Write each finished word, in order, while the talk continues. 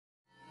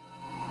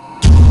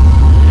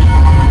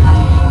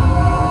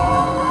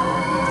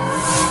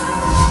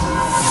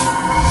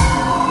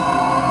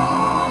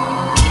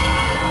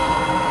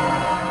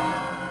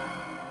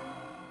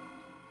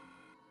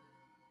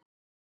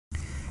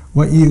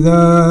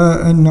وَإِذَا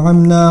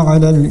أَنْعَمْنَا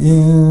عَلَى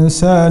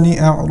الْإِنسَانِ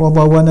أَعْرَضَ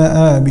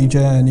وَنَأَى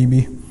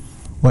بِجَانِبِهِ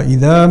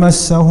وَإِذَا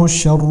مَسَّهُ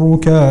الشَّرُّ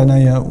كَانَ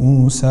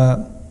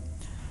يَئُوسًا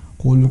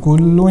قُلْ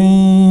كُلٌّ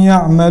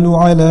يَعْمَلُ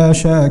عَلَى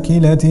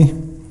شَاكِلَتِهِ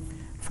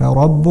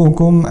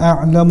فَرَبُّكُمْ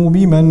أَعْلَمُ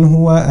بِمَنْ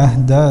هُوَ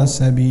أَهْدَى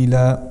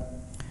سَبِيلًا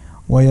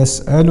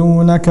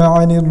وَيَسْأَلُونَكَ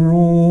عَنِ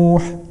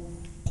الرُّوحِ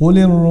قُلِ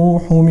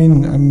الرُّوحُ مِنْ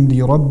أَمْرِ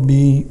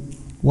رَبِّي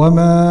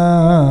وَمَا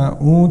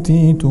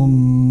أُوتِيتُم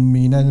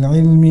مِّنَ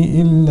الْعِلْمِ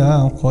إِلَّا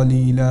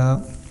قَلِيلًا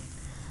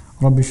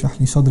رَبِّ اشْرَحْ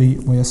لِي صَدْرِي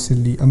وَيَسِّرْ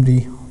لِي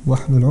أَمْرِي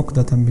واحلل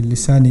عقدة من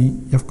لساني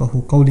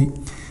يفقه قولي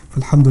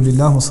فالحمد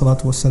لله والصلاة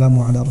والسلام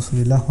على رسول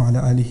الله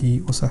وعلى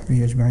آله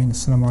وصحبه أجمعين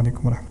السلام عليكم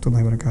ورحمة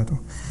الله وبركاته.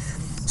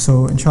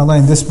 So inshallah,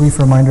 in this brief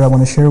reminder I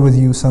want to share with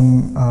you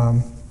some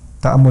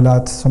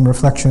ta'amulat, some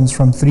reflections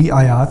from 3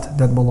 ayat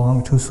that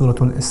belong to Surah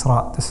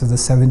Al-Isra. This is the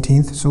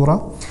 17th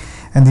surah,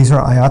 and these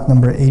are ayat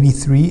number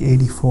 83,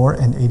 84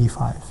 and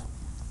 85.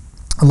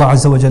 Allah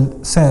Azza wa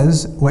Jal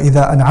says,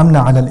 وَإِذَا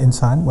أَنْعَمْنَا عَلَى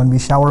الْإِنسَانِ, when we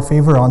shower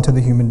favor onto the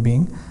human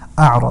being,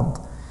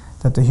 أَعْرَض,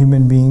 that the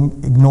human being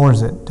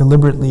ignores it,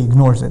 deliberately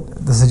ignores it.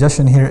 The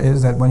suggestion here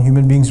is that when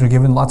human beings are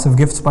given lots of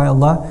gifts by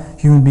Allah,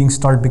 human beings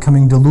start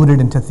becoming deluded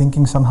into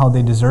thinking somehow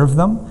they deserve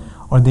them,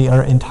 or they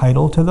are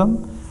entitled to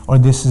them, or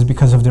this is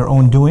because of their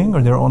own doing,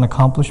 or their own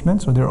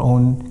accomplishments, or their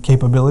own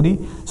capability.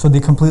 So they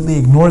completely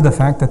ignore the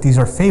fact that these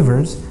are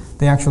favors.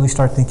 They actually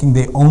start thinking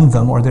they own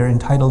them, or they're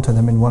entitled to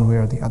them in one way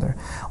or the other.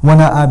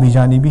 وَنَأَى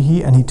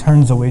بِجَانِبِهِ, and he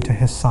turns away to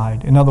his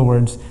side. In other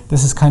words,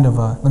 this is kind of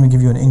a, let me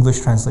give you an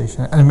English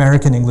translation, an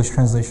American English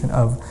translation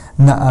of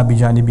نَأَى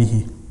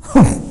بِجَانِبِهِ.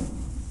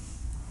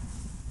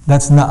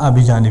 That's نَأَى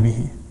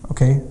بِجَانِبِهِ.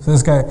 Okay? So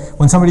this guy,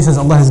 when somebody says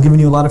Allah has given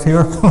you a lot of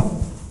favor,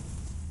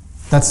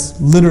 that's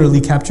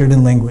literally captured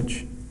in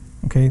language.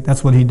 Okay?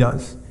 That's what he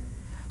does.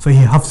 So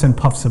he huffs and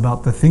puffs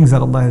about the things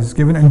that Allah has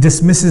given and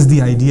dismisses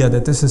the idea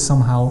that this is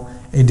somehow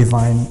a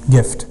divine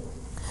gift.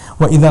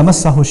 وَإِذَا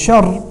مَسَّهُ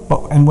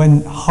الشَّرُّ, and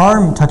when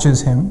harm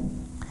touches him,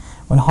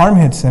 when harm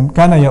hits him,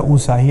 كَانَ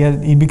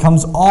يَئُوسًا, he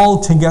becomes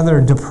altogether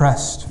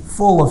depressed,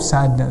 full of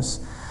sadness.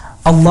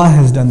 Allah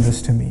has done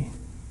this to me.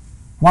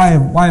 Why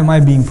am I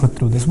being put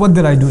through this? What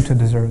did I do to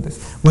deserve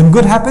this? When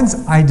good happens,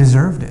 I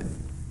deserved it.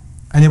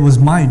 And it was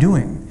my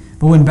doing.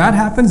 But when bad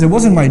happens, it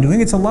wasn't my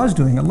doing, it's Allah's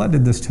doing. Allah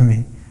did this to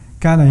me.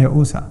 كَانَ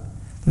يَئُوسًا.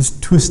 This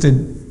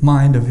twisted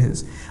mind of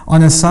his.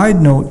 On a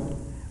side note,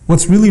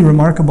 what's really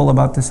remarkable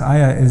about this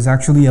ayah is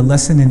actually a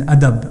lesson in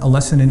adab, a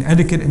lesson in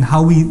etiquette, and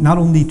how we not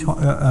only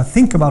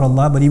think about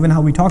Allah, but even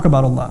how we talk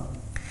about Allah.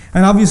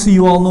 And obviously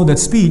you all know that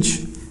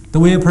speech,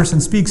 the way a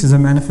person speaks, is a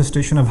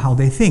manifestation of how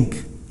they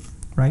think,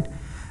 right?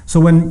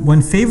 So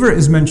when favor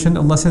is mentioned,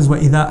 Allah says,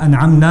 وَإِذَا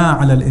أَنْعَمْنَا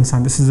عَلَى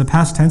الْإِنسَانِ. This is the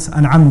past tense,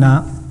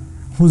 أَنْعَمْنَا.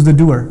 Who's the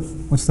doer?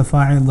 What's the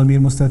fa'il? ضمير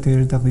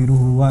مستتر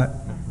تقديره what?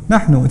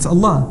 نحن, it's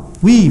Allah.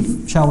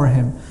 We shower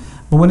him.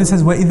 But when it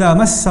says وَإِذَا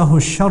مَسَّهُ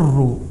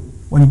الشَّرُّ,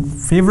 when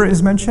favor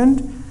is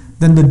mentioned,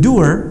 then the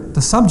doer,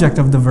 the subject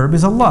of the verb,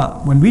 is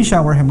Allah. When we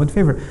shower him with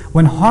favor.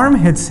 When harm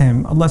hits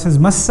him, Allah says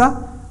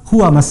massa,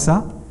 huwa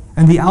massa,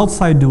 and the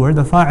outside doer,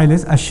 the fa'il,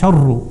 is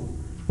asharru.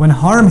 When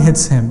harm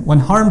hits him,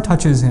 when harm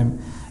touches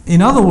him.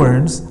 In other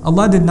words,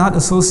 Allah did not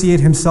associate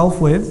himself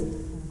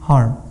with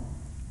harm.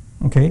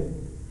 Okay?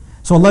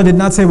 So Allah did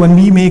not say when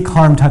we make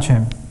harm touch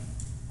him,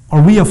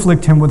 or we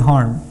afflict him with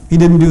harm. He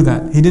didn't do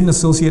that. He didn't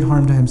associate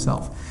harm to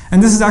himself.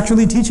 And this is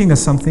actually teaching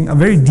us something, a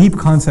very deep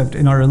concept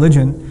in our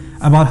religion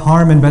about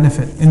harm and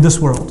benefit in this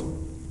world.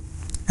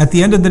 At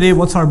the end of the day,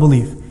 what's our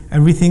belief?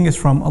 Everything is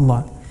from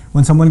Allah.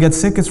 When someone gets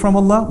sick, it's from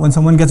Allah. When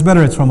someone gets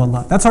better, it's from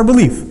Allah. That's our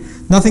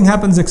belief. Nothing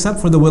happens except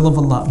for the will of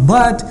Allah.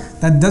 But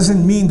that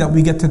doesn't mean that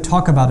we get to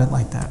talk about it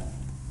like that.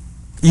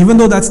 Even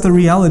though that's the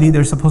reality,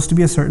 there's supposed to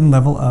be a certain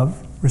level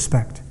of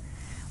respect.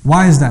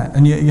 Why is that?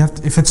 And you have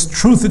to, if it's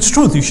truth, it's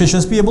truth. You should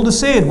just be able to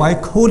say it. Why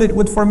code it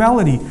with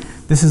formality?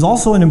 This is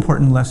also an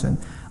important lesson.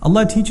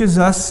 Allah teaches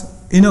us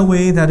in a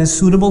way that is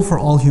suitable for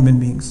all human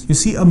beings. You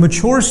see, a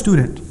mature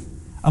student,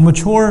 a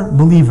mature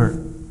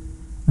believer,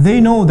 they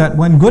know that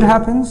when good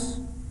happens,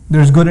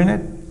 there's good in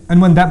it.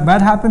 And when that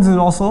bad happens, there's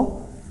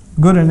also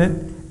good in it.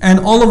 And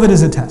all of it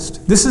is a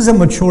test. This is a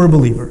mature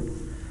believer.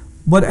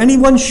 But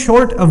anyone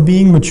short of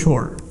being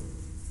mature,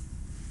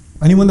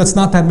 anyone that's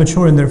not that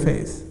mature in their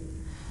faith,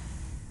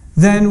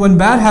 then when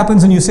bad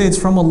happens and you say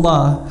it's from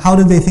Allah, how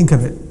did they think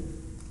of it?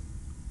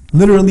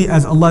 Literally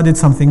as Allah did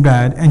something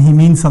bad and He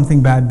means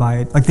something bad by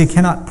it. Like they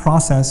cannot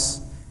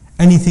process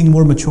anything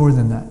more mature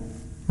than that,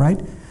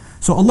 right?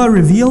 So Allah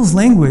reveals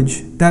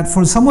language that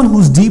for someone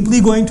who's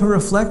deeply going to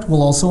reflect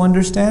will also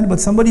understand, but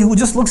somebody who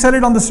just looks at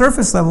it on the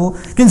surface level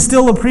can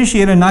still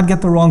appreciate and not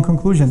get the wrong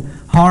conclusion.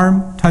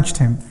 Harm touched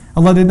him.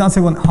 Allah did not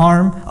say when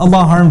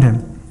Allah harmed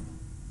him.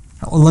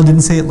 Allah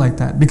didn't say it like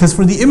that. Because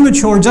for the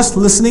immature, just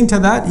listening to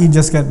that, you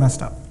just get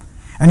messed up.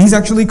 And He's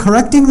actually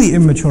correcting the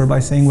immature by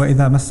saying,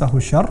 وَإِذَا مَسَّهُ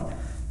الشَّرُّ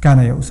كَانَ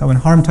يَئُوسًا. When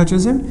harm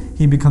touches him,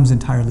 he becomes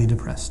entirely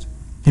depressed.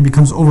 He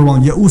becomes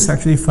overwhelmed. Ya'us,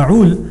 actually,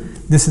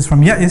 fa'ul, this is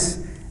from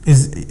ya'is,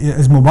 is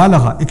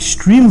mubalagha,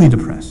 extremely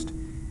depressed.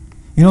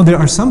 You know, there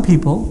are some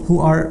people who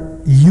are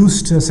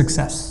used to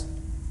success.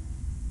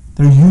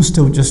 They're used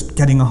to just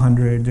getting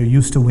 100. They're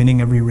used to winning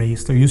every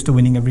race. They're used to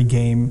winning every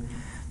game.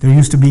 They're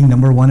used to being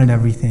number one at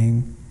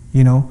everything.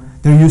 You know,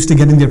 they're used to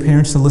getting their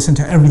parents to listen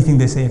to everything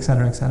they say,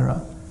 etc.,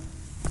 etc.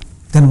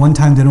 Then one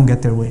time they don't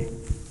get their way.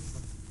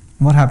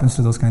 What happens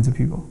to those kinds of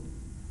people?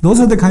 Those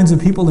are the kinds of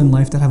people in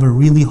life that have a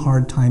really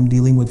hard time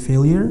dealing with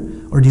failure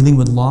or dealing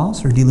with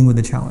loss or dealing with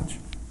a challenge.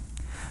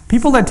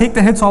 People that take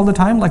the hits all the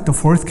time, like the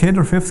fourth kid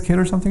or fifth kid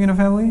or something in a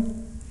family,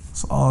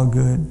 it's all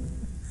good.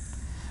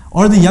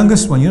 Or the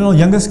youngest one, you know,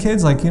 youngest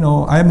kids, like, you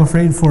know, I'm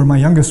afraid for my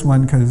youngest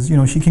one because, you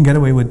know, she can get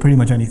away with pretty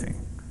much anything.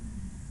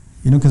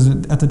 You know, because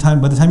by the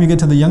time you get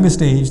to the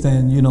youngest age,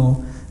 then, you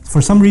know,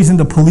 for some reason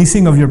the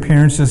policing of your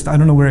parents just, I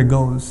don't know where it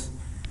goes.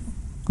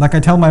 Like I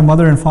tell my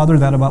mother and father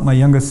that about my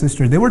youngest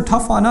sister. They were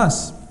tough on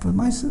us, but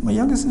my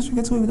youngest sister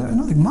gets away with that.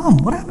 And I'm like, Mom,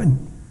 what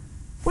happened?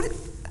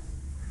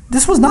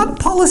 This was not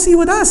policy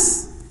with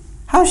us.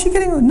 How is she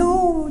getting away?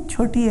 No,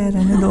 choti hai,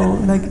 rehne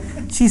do.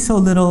 Like, she's so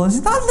little.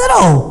 She's not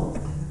little.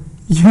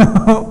 You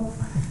know?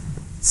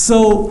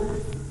 So,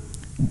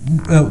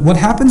 what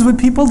happens with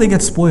people? They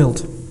get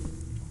spoiled.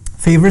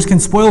 Favors can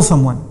spoil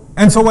someone.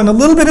 And so when a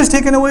little bit is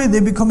taken away, they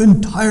become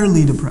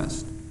entirely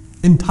depressed.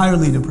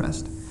 Entirely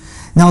depressed.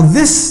 Now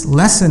this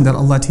lesson that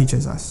Allah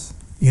teaches us,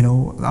 you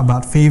know,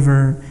 about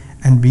favor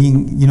and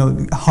being, you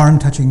know, harm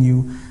touching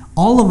you,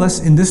 all of us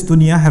in this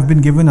dunya have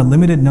been given a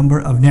limited number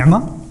of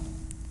ni'mah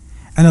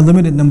and a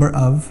limited number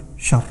of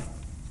shar.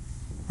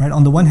 Right?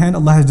 On the one hand,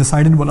 Allah has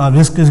decided what our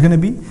rizq is going to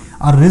be.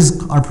 Our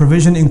rizq, our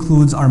provision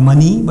includes our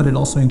money, but it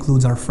also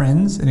includes our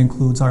friends. It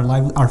includes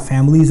our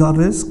families, our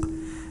rizq.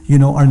 You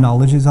know, our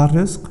knowledge is our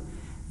rizq.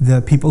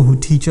 The people who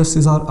teach us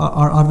is our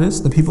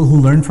rizq. The people who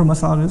learn from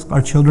us are our rizq.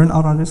 Our children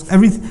are our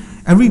rizq.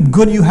 Every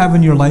good you have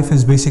in your life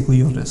is basically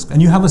your rizq.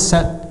 And you have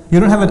you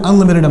don't have an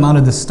unlimited amount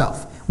of this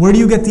stuff. Where do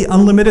you get the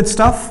unlimited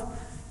stuff?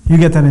 You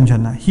get that in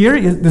Jannah. Here,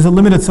 there's a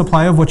limited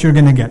supply of what you're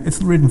going to get.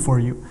 It's written for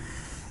you.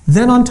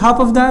 Then on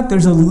top of that,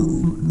 there's a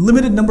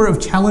limited number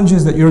of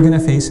challenges that you're going to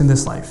face in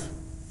this life.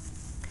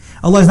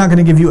 Allah is not going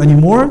to give you any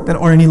more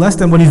or any less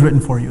than what He's written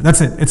for you.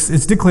 That's it.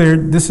 It's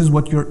declared. This is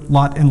what your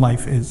lot in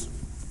life is.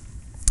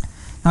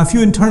 Now, if you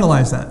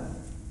internalize that,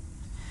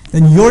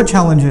 then your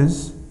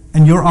challenges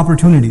and your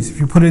opportunities, if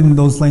you put it in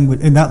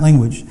that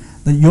language,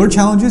 that your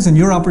challenges and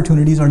your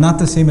opportunities are not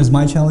the same as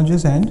my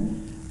challenges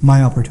and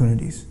my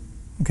opportunities.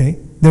 Okay?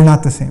 They're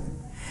not the same.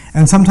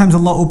 And sometimes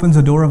Allah opens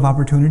a door of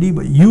opportunity,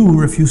 but you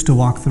refuse to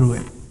walk through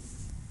it.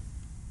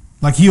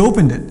 Like He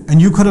opened it, and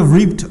you could have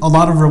reaped a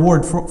lot of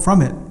reward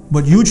from it,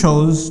 but you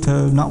chose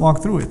to not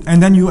walk through it.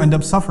 And then you end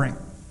up suffering.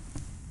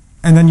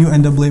 And then you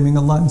end up blaming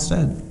Allah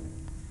instead.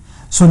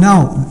 So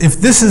now, if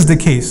this is the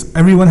case,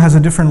 everyone has a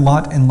different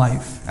lot in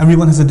life.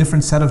 Everyone has a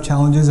different set of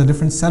challenges, a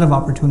different set of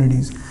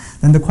opportunities.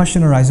 Then the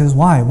question arises,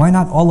 why? Why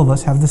not all of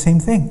us have the same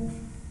thing?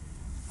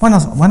 Why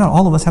not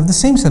all of us have the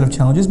same set of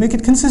challenges? Make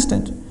it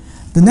consistent.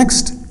 The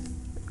next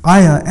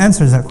ayah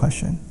answers that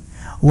question.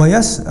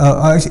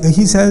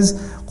 He says,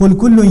 قُلْ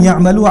كُلٌّ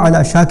يَعْمَلُ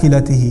عَلَى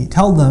شَاكِلَتِهِ.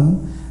 Tell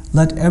them,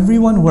 let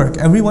everyone work.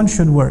 Everyone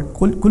should work.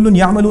 كُلٌّ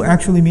يَعْمَلُ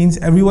actually means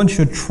everyone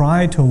should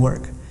try to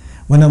work.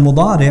 When a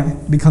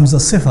mudari' becomes a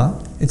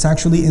sifa, it's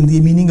actually in the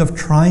meaning of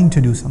trying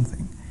to do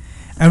something.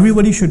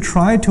 Everybody should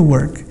try to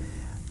work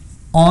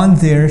on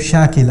their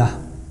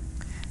shakila.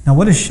 Now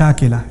what is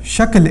shakila?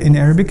 Shakl in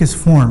Arabic is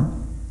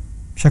form.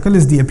 Shakl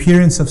is the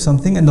appearance of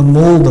something and the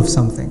mold of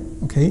something.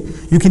 Okay?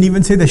 You can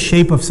even say the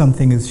shape of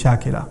something is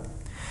shakila.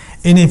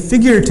 In a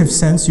figurative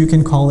sense, you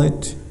can call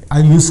it, I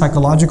use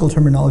psychological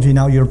terminology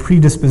now, your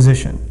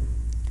predisposition.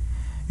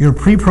 You're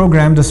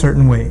pre-programmed a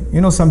certain way. You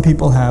know, some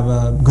people have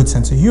a good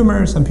sense of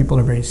humor, some people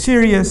are very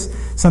serious,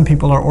 some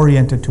people are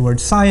oriented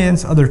towards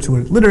science, others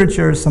towards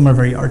literature, some are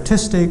very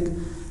artistic,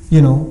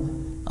 you know,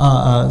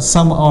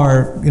 some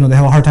are, you know, they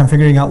have a hard time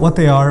figuring out what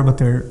they are, but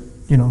they're,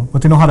 you know,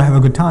 but they know how to have a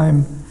good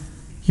time.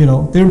 You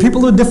know, there are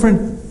people with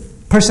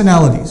different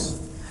personalities,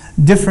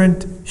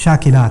 different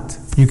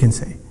shakilat, you can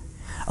say.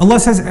 Allah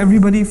says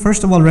everybody,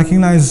 first of all,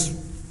 recognize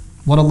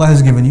what Allah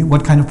has given you,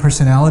 what kind of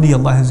personality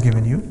Allah has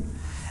given you,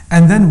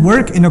 and then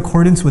work in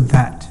accordance with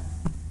that.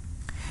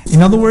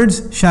 In other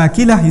words,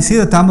 shakila, you see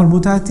the ta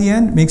marbuta at the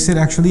end, makes it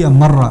actually a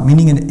marra,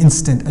 meaning an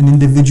instant, an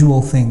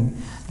individual thing.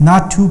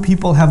 Not two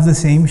people have the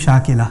same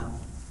shakila.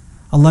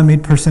 Allah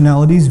made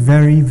personalities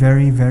very,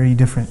 very, very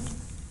different.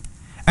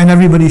 And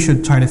everybody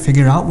should try to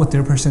figure out what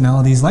their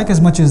personality is like as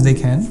much as they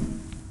can.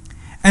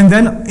 And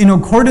then in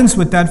accordance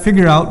with that,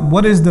 figure out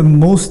what is the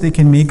most they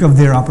can make of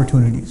their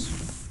opportunities.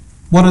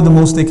 What are the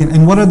most they can,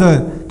 and what are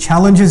the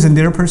challenges in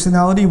their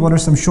personality, what are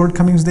some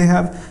shortcomings they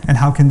have, and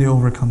how can they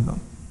overcome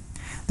them.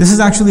 This is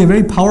actually a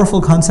very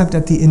powerful concept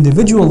at the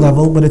individual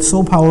level, but it's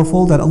so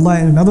powerful that Allah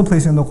in another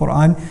place in the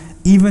Quran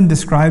even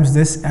describes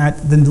this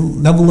at the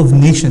level of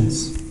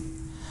nations.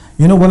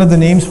 You know one of the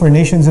names for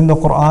nations in the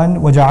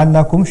Quran,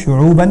 وَجَعَلْنَاكُمْ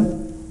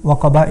شُعُوبًا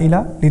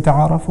وَقَبَائِلَ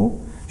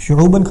لِتَعَارَفُوا.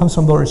 Shu'uban comes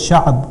from the word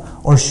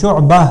sha'ab or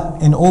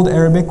shu'bah in Old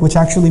Arabic, which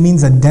actually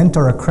means a dent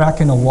or a crack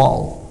in a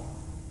wall.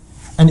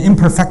 An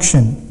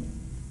imperfection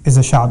is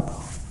a sha'b.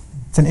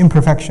 It's an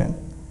imperfection.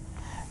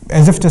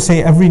 As if to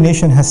say every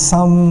nation has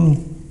some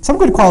Some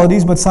good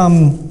qualities, but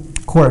some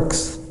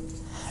quirks.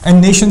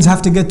 And nations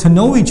have to get to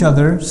know each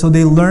other so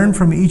they learn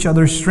from each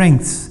other's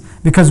strengths.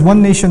 Because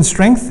one nation's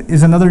strength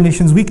is another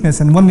nation's weakness,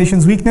 and one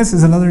nation's weakness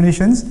is another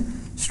nation's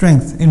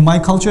strength. In my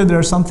culture, there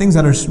are some things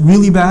that are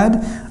really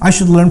bad. I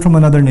should learn from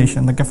another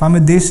nation. Like if I'm a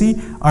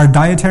Desi, our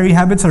dietary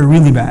habits are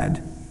really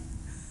bad.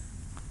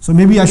 So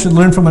maybe I should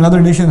learn from another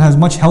nation that has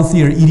much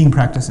healthier eating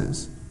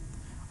practices,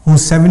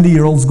 whose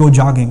 70-year-olds go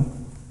jogging,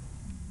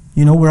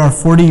 where our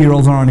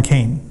 40-year-olds are on a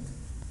cane.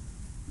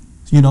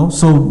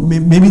 So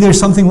maybe there's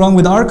something wrong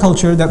with our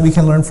culture that we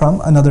can learn from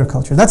another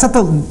culture. That's at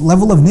the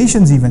level of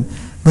nations even.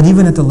 But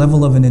even at the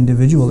level of an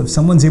individual, if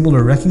someone's able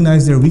to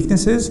recognize their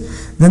weaknesses,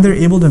 then they're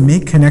able to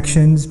make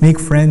connections, make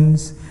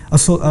friends,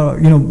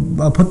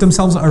 put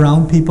themselves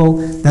around people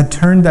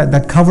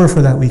that cover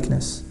for that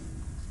weakness.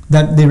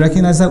 That they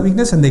recognize that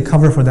weakness and they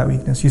cover for that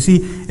weakness. You see,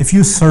 if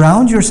you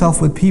surround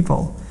yourself with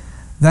people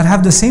that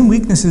have the same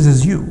weaknesses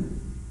as you,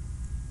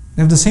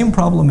 they have the same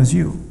problem as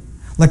you.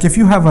 Like if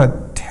you have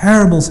a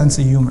terrible sense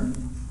of humor,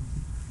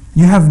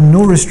 you have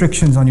no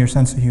restrictions on your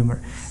sense of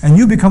humor, and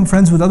you become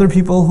friends with other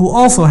people who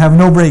also have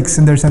no breaks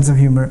in their sense of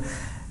humor,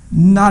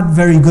 not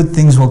very good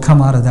things will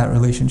come out of that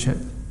relationship.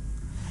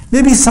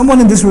 Maybe someone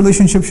in this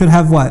relationship should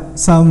have what?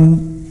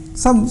 Some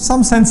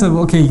sense of,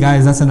 okay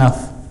guys, that's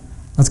enough.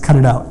 Let's cut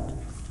it out.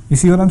 You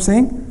see what I'm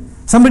saying?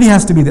 Somebody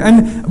has to be there.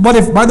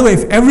 But by the way,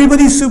 if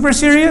everybody's super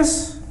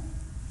serious,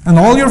 and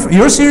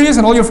you're serious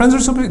and all your friends are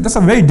super, that's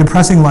a very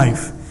depressing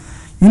life.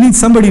 You need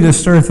somebody to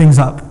stir things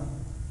up.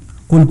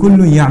 Now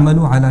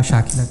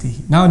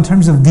in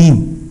terms of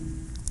deen,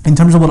 in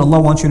terms of what Allah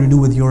wants you to do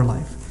with your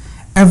life,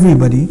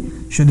 everybody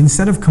should,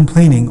 instead of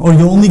complaining, or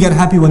you only get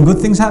happy when good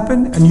things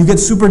happen, and you get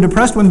super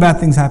depressed when bad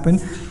things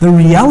happen, the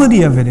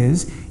reality of it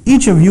is,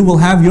 each of you will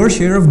have your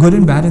share of good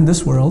and bad in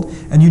this world,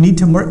 and you need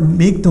to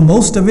make the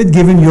most of it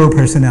given your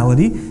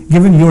personality,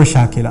 given your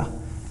shakila.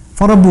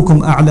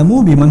 فَرَبُّكُمْ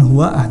أَعْلَمُوا بِمَنْ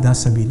هُوَ أَهْدَى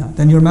سَبِيلًا.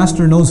 Then your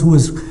master knows who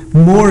is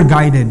more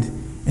guided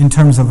in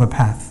terms of a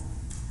path.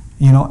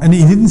 And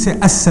he didn't say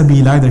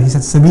as-sabil either, he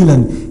said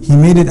sabilan. He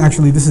made it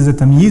actually, this is a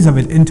tamyiz of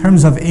it, in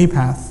terms of a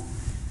path,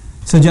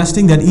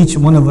 suggesting that each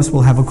one of us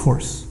will have a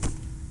course,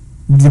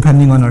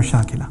 depending on our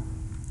shakila.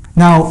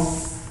 Now,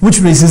 which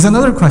raises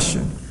another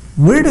question.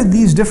 Where did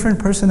these different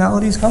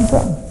personalities come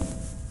from?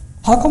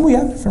 How come we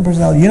have different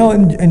personalities?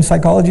 In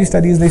psychology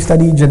studies, they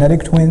study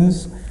genetic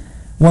twins.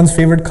 One's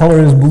favorite color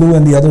is blue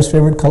and the other's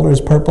favorite color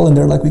is purple, and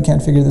they're like, we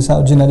can't figure this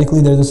out.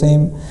 Genetically, they're the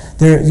same.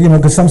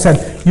 Because some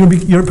said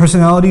your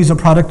personality is a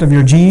product of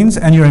your genes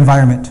and your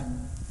environment,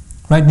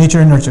 right? Nature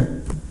and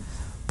nurture.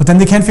 But then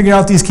they can't figure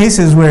out these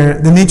cases where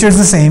the nature is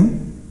the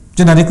same,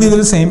 genetically they're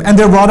the same, and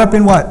they're brought up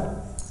in what?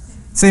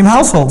 Same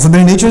household. So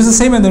their nature is the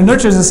same and their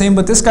nurture is the same,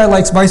 but this guy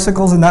likes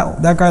bicycles and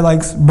that guy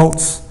likes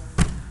boats,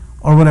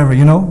 or whatever.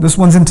 This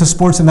one's into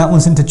sports and that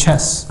one's into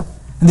chess,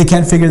 and they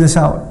can't figure this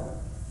out.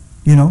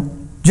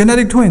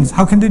 Genetic twins,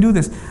 how can they do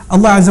this?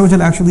 Allah Azza wa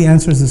Jalla actually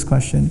answers this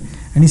question.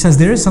 And He says,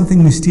 there is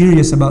something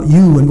mysterious about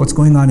you and what's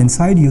going on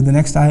inside you. The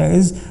next ayah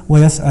is,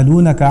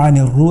 وَيَسْأَلُونَكَ عَنِ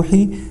الرُّوحِ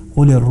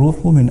قُلِ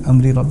الرُّوحُ مِنْ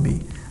أَمْرِ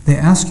رَبِّي. They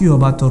ask you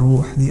about the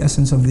ruh, the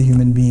essence of the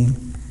human being.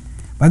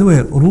 By the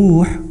way,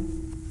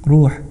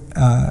 ruh,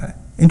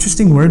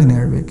 interesting word in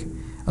Arabic,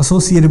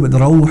 associated with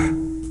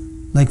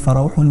rawh, like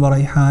farawhun wa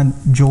rayhan,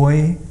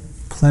 joy,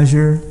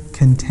 pleasure,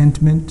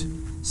 contentment,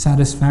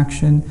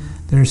 satisfaction.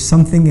 There's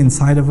something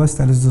inside of us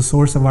that is the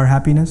source of our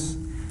happiness,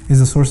 is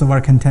the source of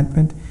our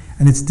contentment,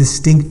 and it's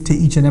distinct to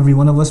each and every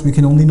one of us. We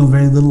can only know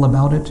very little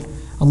about it.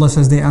 Allah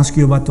says, they ask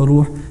you about the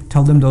ruh,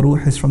 tell them the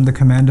ruh is from the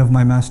command of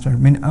my master,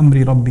 min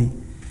amri rabbi.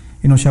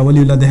 Shah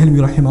Waliullah Dehelvi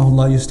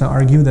rahimahullah used to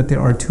argue that there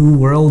are two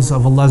worlds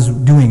of Allah's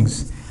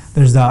doings.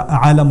 There's the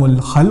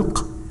alamul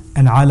khalq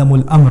and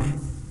alamul amr.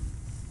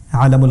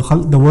 Alamul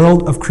khalq, the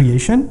world of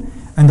creation,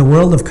 and the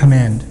world of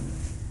command.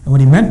 And what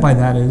he meant by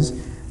that is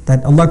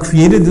that Allah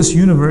created this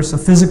universe, a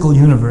physical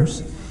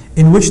universe,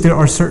 in which there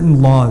are certain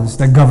laws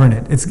that govern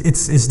it.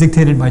 It's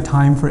dictated by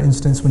time. For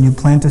instance, when you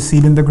plant a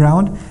seed in the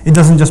ground, it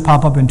doesn't just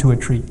pop up into a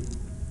tree,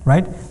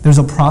 right? There's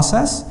a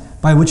process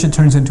by which it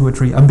turns into a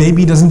tree. A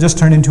baby doesn't just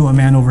turn into a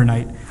man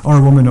overnight or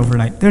a woman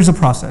overnight. There's a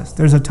process,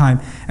 there's a time.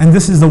 And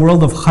this is the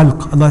world of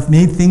khalq. Allah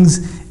made things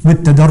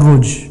with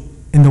tadarruj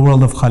in the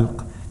world of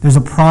khalq. There's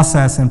a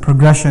process and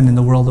progression in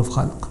the world of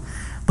khalq.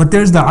 But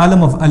there's the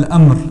alam of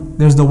al-amr.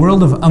 There's the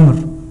world of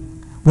amr,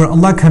 where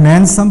Allah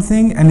commands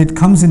something and it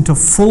comes into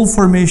full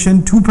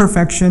formation to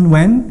perfection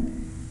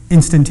when?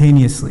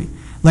 Instantaneously.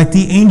 Like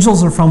the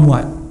angels are from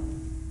what?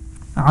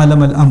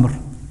 Alam al-amr.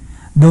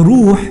 The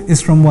ruh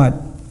is from what?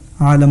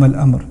 Alam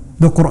al-amr.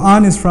 The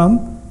Quran is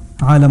from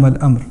Alam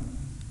al-amr.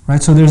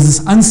 Right? So there's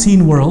this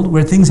unseen world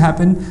where things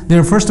happen.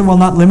 They're first of all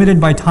not limited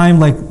by time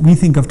like we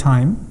think of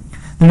time.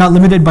 They're not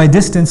limited by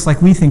distance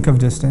like we think of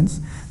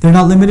distance. They're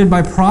not limited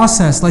by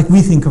process like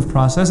we think of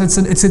process.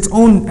 It's its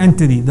own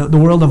entity, the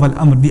world of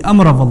al-amr, the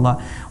amr of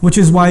Allah. Which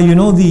is why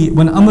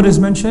when amr is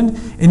mentioned,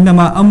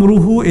 إِنَّمَا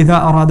أَمْرُهُ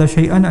إِذَا أَرَادَ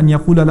شَيْئًا أَنْ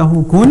يَقُولَ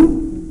لَهُ كُنْ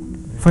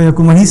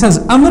فَيَكُنْ. When He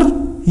says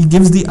amr, He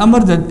gives the amr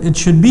that it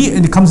should be,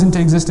 and it comes into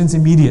existence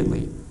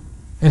immediately.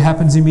 It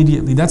happens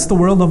immediately. That's the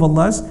world of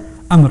Allah's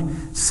amr.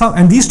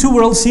 And these two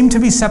worlds seem to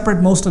be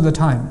separate most of the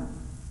time.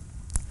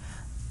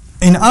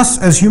 In us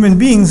as human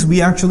beings,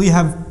 we actually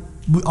have,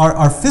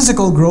 our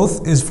physical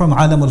growth is from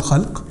alam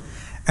al-khalq,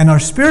 and our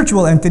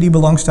spiritual entity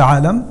belongs to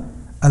alam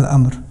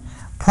al-amr.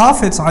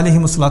 Prophets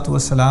alayhimu salatu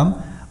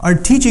wasalam are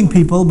teaching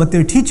people, but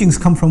their teachings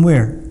come from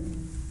where?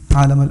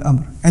 Alam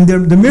al-amr. And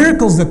the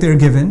miracles that they're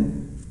given,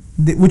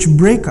 which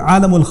break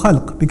alam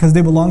al-khalq, because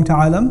they belong to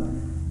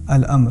alam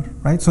al-amr,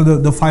 right? So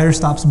the fire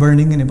stops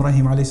burning in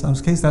Ibrahim alayhi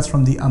salam's case, that's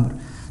from the amr.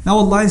 Now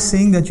Allah is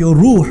saying that your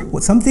ruh,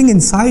 something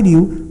inside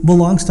you,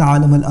 belongs to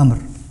alam al-amr.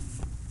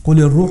 قُلِ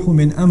الرُّوحُ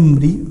مِنْ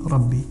أَمْرِ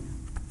رَبِّي.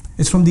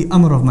 It's from the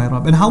amr of my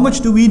Rabb. And how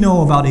much do we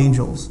know about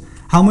angels?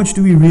 How much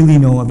do we really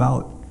know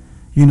about,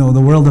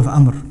 the world of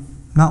amr?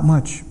 Not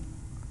much.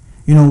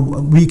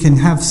 We can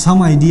have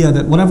some idea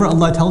that whatever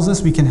Allah tells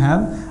us we can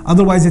have,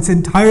 otherwise it's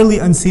entirely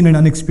unseen and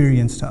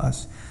unexperienced to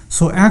us.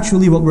 So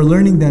actually what we're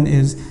learning then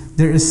is,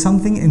 there is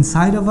something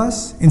inside of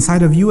us,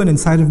 inside of you and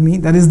inside of me,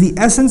 that is the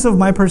essence of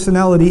my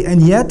personality,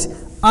 and yet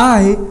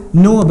I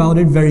know about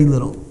it very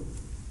little.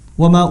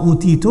 وَمَا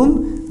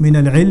أُوتِيتُم مِّنَ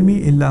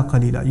الْعِلْمِ إِلَّا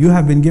قَلِيلًا. You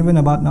have been given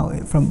about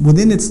knowledge, from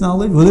within its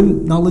knowledge,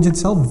 within knowledge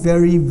itself,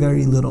 very,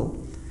 very little.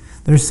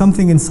 There's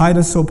something inside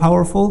us so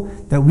powerful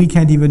that we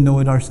can't even know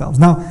it ourselves.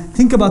 Now,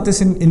 think about this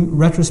in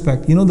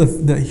retrospect.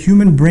 The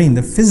human brain,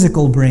 the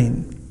physical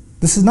brain.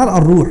 This is not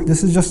ar-ruh.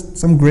 This is just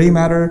some gray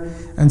matter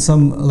and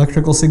some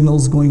electrical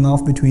signals going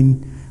off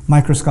between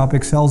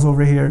microscopic cells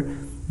over here.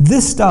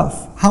 This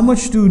stuff, how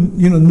much do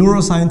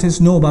neuroscientists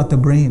know about the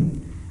brain?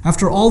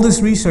 After all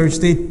this research,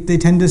 they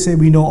tend to say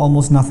we know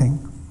almost nothing.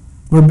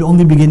 We're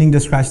only beginning to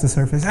scratch the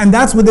surface. And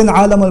that's within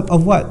alam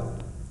of what?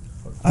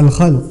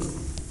 Al-khalq.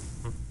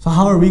 So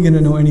how are we going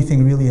to know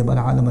anything really about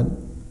alam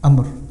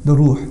al-amr, the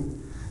ruh?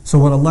 So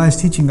what Allah is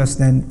teaching us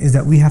then is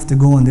that we have to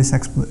go on this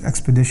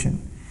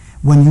expedition.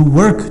 When you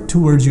work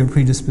towards your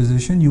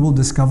predisposition, you will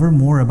discover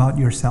more about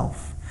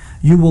yourself.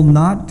 You will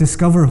not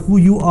discover who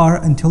you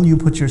are until you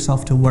put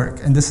yourself to work.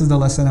 And this is the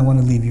lesson I want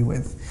to leave you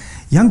with.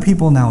 Young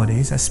people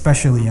nowadays,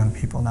 especially young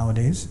people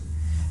nowadays,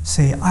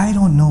 say, I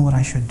don't know what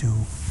I should do.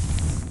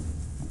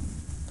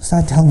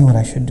 Ustad, tell me what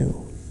I should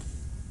do.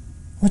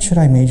 What should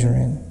I major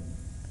in?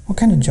 What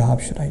kind of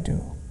job should I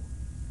do?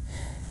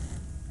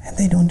 And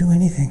they don't do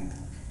anything.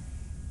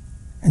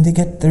 And they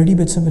get 30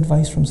 bits of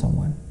advice from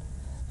someone.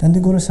 Then they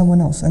go to someone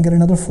else and get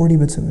another 40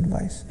 bits of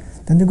advice.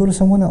 Then they go to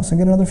someone else and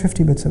get another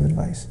 50 bits of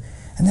advice.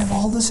 And they have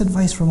all this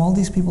advice from all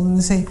these people, and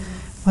they say,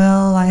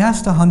 well, I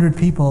asked 100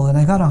 people and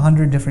I got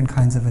 100 different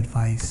kinds of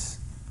advice.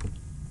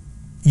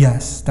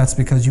 Yes, that's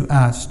because you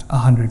asked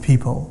 100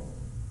 people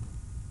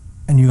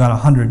and you got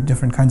 100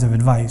 different kinds of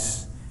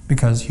advice,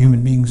 because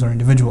human beings are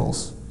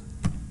individuals.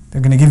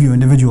 They're going to give you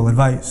individual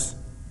advice.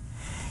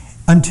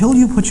 Until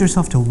you put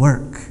yourself to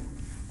work,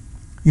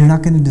 you're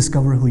not going to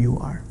discover who you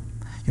are.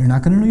 You're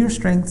not going to know your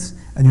strengths,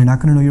 and you're not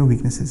going to know your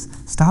weaknesses.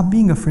 Stop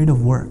being afraid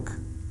of work.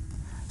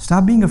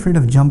 Stop being afraid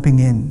of jumping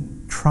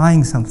in,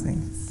 trying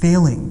something,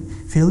 failing.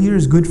 Failure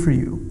is good for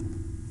you.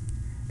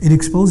 It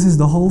exposes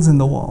the holes in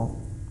the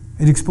wall.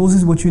 It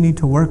exposes what you need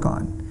to work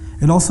on.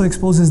 It also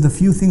exposes the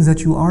few things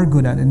that you are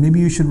good at, and maybe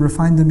you should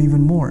refine them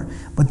even more.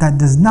 But that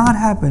does not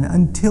happen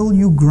until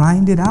you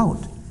grind it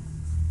out,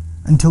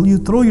 until you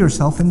throw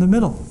yourself in the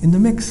middle, in the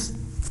mix.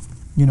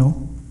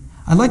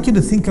 I'd like you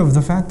to think of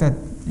the fact that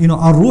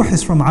our ruh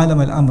is from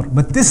alam al-amr,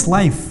 but this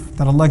life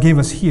that Allah gave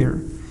us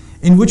here,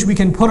 in which we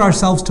can put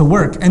ourselves to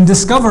work and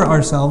discover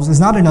ourselves, is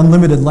not an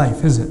unlimited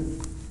life, is it?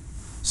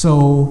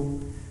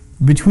 So,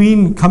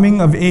 between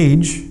coming of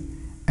age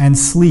and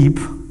sleep,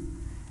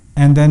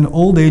 and then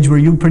old age where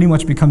you pretty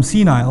much become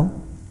senile,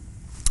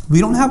 we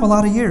don't have a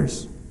lot of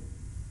years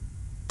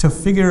to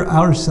figure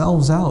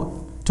ourselves out,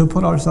 to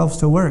put ourselves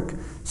to work.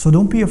 So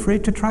don't be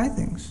afraid to try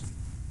things.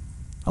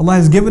 Allah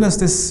has given us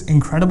this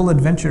incredible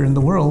adventure in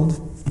the world.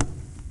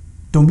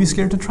 Don't be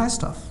scared to try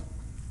stuff.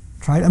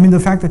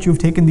 The fact that you've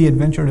taken the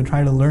adventure to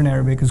try to learn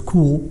Arabic is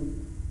cool,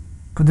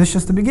 but this is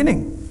just the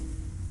beginning.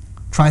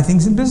 Try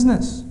things in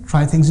business.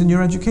 Try things in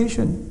your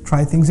education.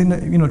 Try things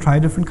in, try a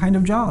different kind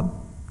of job.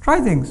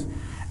 Try things.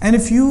 And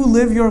if you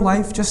live your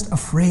life just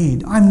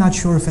afraid, I'm not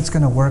sure if it's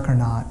going to work or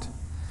not.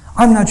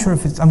 I'm not sure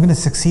if I'm going to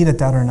succeed at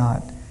that or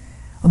not.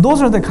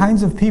 Those are the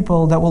kinds of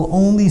people that will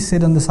only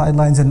sit on the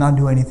sidelines and not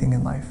do anything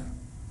in life.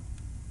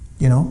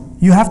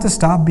 You have to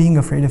stop being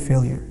afraid of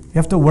failure. You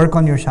have to work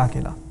on your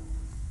shakila.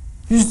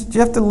 You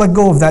have to let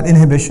go of that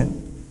inhibition.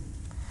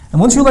 And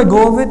once you let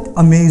go of it,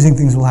 amazing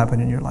things will happen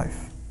in your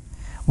life.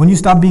 When you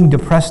stop being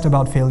depressed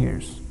about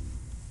failures.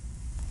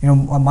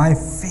 My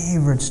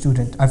favorite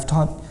student, I've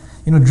taught,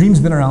 Dream's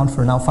been around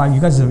for now 5,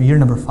 you guys are year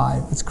number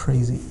 5, it's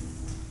crazy.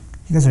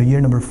 You guys are year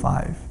number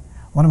 5.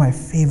 One of my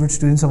favorite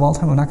students of all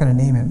time, I'm not going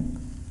to name him.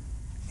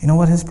 You know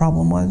what his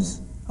problem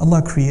was?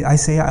 Allah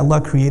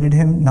created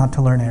him not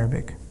to learn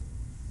Arabic.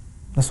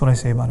 That's what I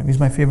say about him. He's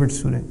my favorite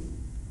student.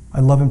 I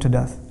love him to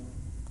death.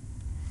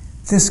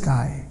 This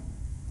guy,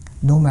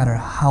 no matter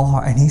how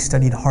hard, and he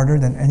studied harder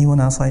than anyone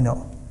else I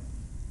know.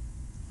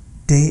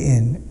 Day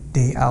in,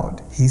 day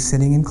out. He's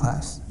sitting in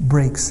class,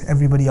 breaks,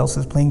 everybody else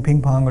is playing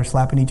ping pong or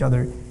slapping each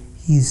other.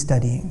 He's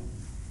studying.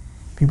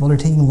 People are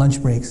taking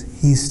lunch breaks.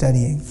 He's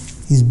studying.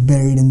 He's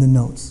buried in the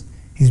notes.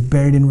 He's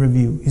buried in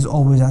review. He's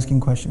always asking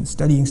questions,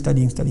 studying,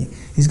 studying, studying.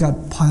 He's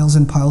got piles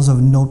and piles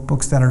of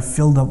notebooks that are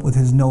filled up with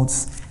his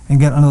notes, and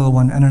get another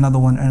one and another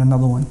one and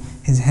another one.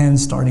 His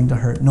hand's starting to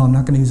hurt. No, I'm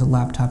not going to use a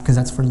laptop because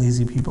that's for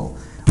lazy people.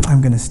 I'm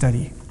going to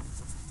study.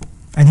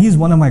 And he's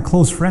one of my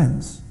close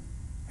friends.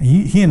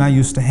 He and I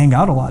used to hang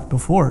out a lot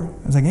before.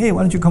 I was like, hey,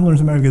 why don't you come learn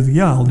some Arabic? He goes,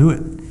 yeah, I'll do it.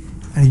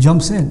 And he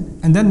jumps in.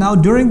 And then now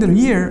during the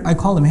year, I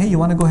call him, hey, you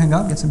want to go hang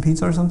out, get some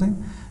pizza or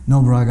something?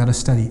 No, bro, I got to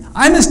study.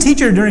 I'm his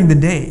teacher during the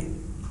day.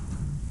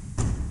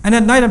 And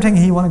at night I'm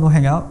thinking, hey, you want to go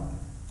hang out?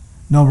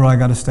 No, bro, I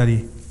got to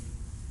study.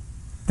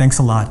 Thanks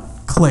a lot.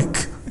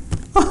 Click.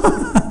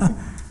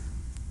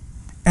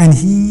 And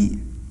he,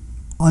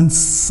 on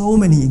so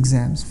many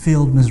exams,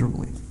 failed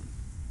miserably.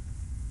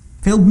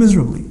 Failed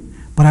miserably.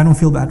 But I don't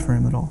feel bad for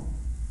him at all.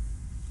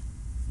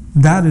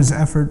 That is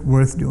effort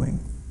worth doing.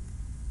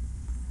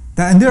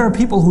 And there are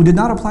people who did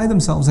not apply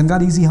themselves and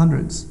got easy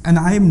hundreds. And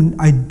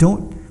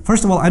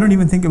first of all, I don't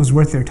even think it was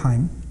worth their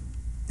time,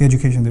 the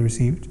education they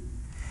received.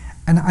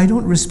 And I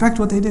don't respect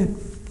what they did.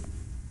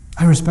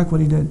 I respect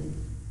what he did.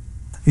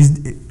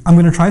 I'm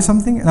going to try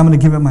something and I'm going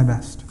to give it my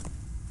best.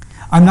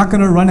 I'm not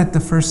going to run at the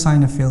first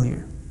sign of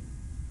failure.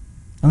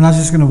 I'm not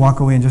just going to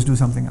walk away and just do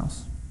something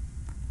else.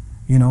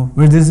 You know,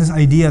 where there's this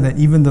idea that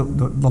even the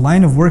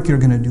line of work you're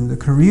going to do, the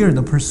career,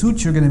 the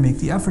pursuits you're going to make,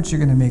 the efforts you're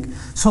going to make,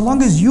 so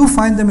long as you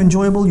find them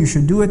enjoyable, you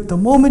should do it. The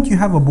moment you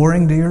have a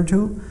boring day or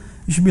two,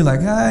 you should be like,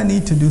 I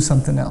need to do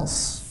something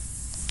else.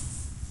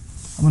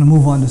 I'm going to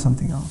move on to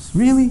something else.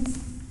 Really?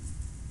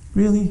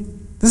 Really?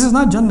 This is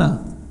not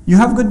Jannah. You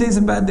have good days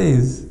and bad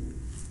days.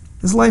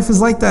 This life is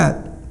like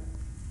that.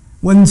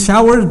 When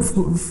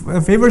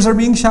favors are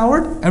being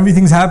showered,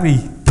 everything's happy.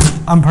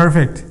 I'm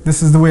perfect.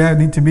 This is the way I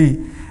need to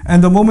be.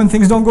 And the moment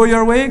things don't go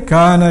your way,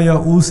 kana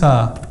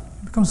ya'usa.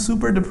 You become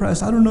super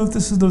depressed. I don't know if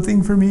this is the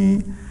thing for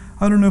me.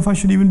 I don't know if I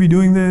should even be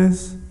doing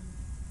this.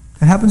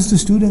 It happens to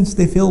students.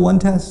 They fail one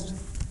test.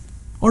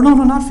 Or no,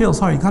 not fail.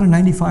 Sorry, got a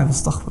 95.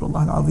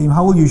 Astaghfirullah al-azim.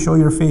 How will you show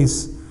your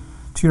face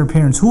to your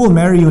parents? Who will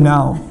marry you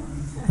now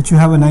that you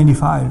have a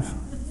 95?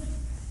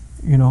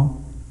 You know?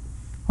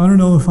 I don't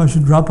know if I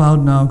should drop out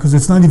now because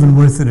it's not even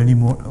worth it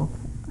anymore.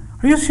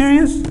 Are you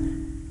serious?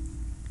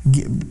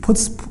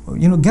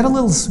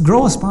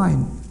 Grow a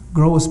spine.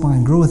 Grow a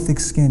spine. Grow a thick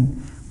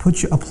skin.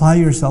 Apply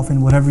yourself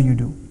in whatever you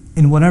do.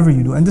 In whatever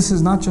you do. And this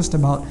is not just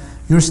about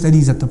your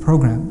studies at the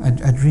program,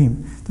 at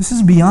Dream. This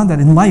is beyond that.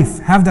 In life,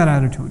 have that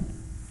attitude.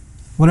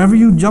 Whatever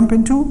you jump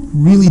into,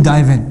 really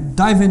dive in.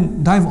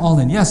 Dive all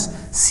in.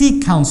 Yes,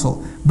 seek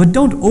counsel, but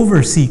don't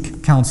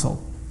over-seek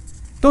counsel.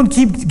 Don't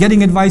keep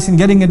getting advice and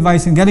getting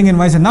advice and getting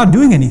advice and not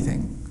doing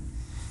anything.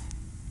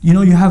 You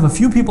know, you have a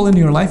few people in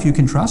your life you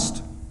can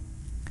trust.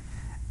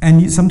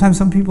 And sometimes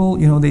some people,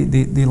 you know, they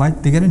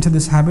get into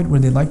this habit where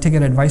they like to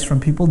get advice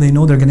from people they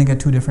know they're going to get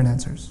two different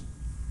answers.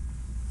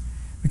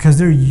 Because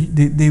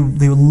they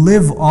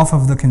live off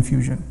of the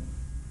confusion.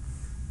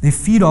 They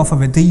feed off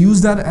of it. They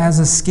use that as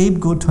a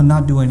scapegoat to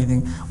not do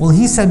anything. Well,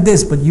 he said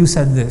this, but you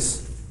said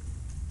this.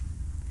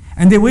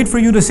 And they wait for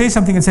you to say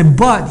something and say,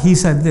 but he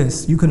said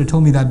this. You could have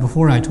told me that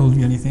before I told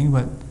you anything,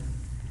 but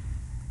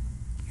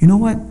you know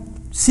what?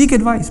 Seek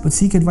advice, but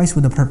seek advice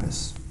with a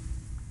purpose.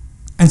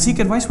 And seek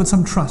advice with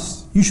some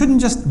trust. You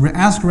shouldn't just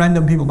ask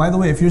random people. By the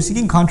way, if you're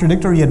seeking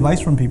contradictory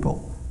advice from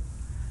people,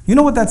 you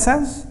know what that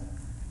says?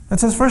 That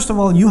says, first of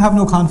all, you have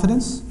no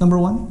confidence, number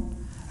one.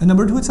 And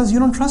number two, it says you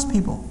don't trust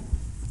people.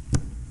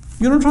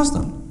 You don't trust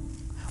them.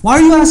 Why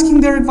are you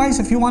asking their advice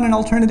if you want an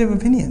alternative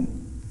opinion?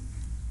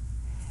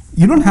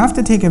 You don't have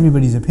to take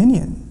everybody's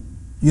opinion.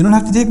 You don't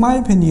have to take my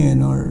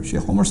opinion, or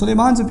Sheikh Omar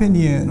Suleiman's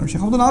opinion, or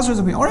Sheikh Abdul Nasir's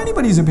opinion, or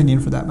anybody's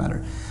opinion for that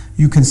matter.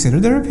 You consider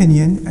their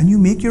opinion and you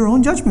make your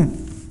own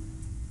judgment.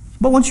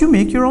 But once you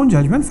make your own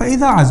judgment,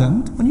 فَإِذَا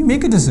عَزَمْتَ, when you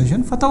make a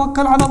decision, فَتَوَكَّلْ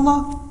عَلَى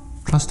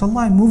اللَّهِ, trust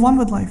Allah and move on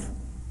with life.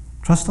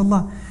 Trust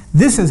Allah.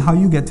 This is how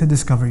you get to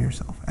discover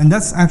yourself. And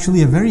that's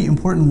actually a very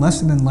important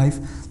lesson in life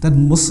that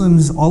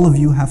Muslims, all of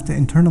you, have to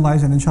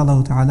internalize, and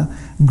inshallah ta'ala,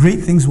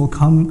 great things will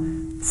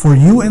come for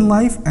you in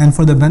life and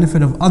for the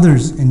benefit of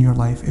others in your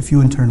life if you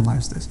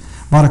internalize this.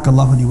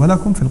 Barakallahu li wa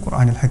lakum fil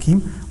Qur'an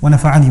al-Hakim wa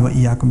nafa'ani wa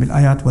iyyakum bil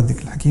ayat wa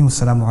dhikr al-Hakim.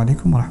 Wassalamu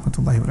alaikum wa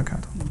rahmatullahi wa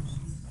barakatuh.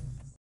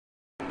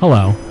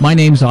 Hello, my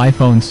name's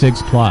iPhone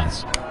 6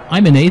 Plus.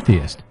 I'm an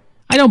atheist.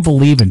 I don't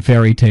believe in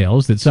fairy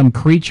tales that some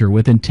creature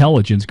with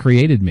intelligence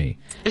created me.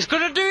 It's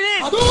gonna do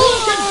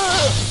this!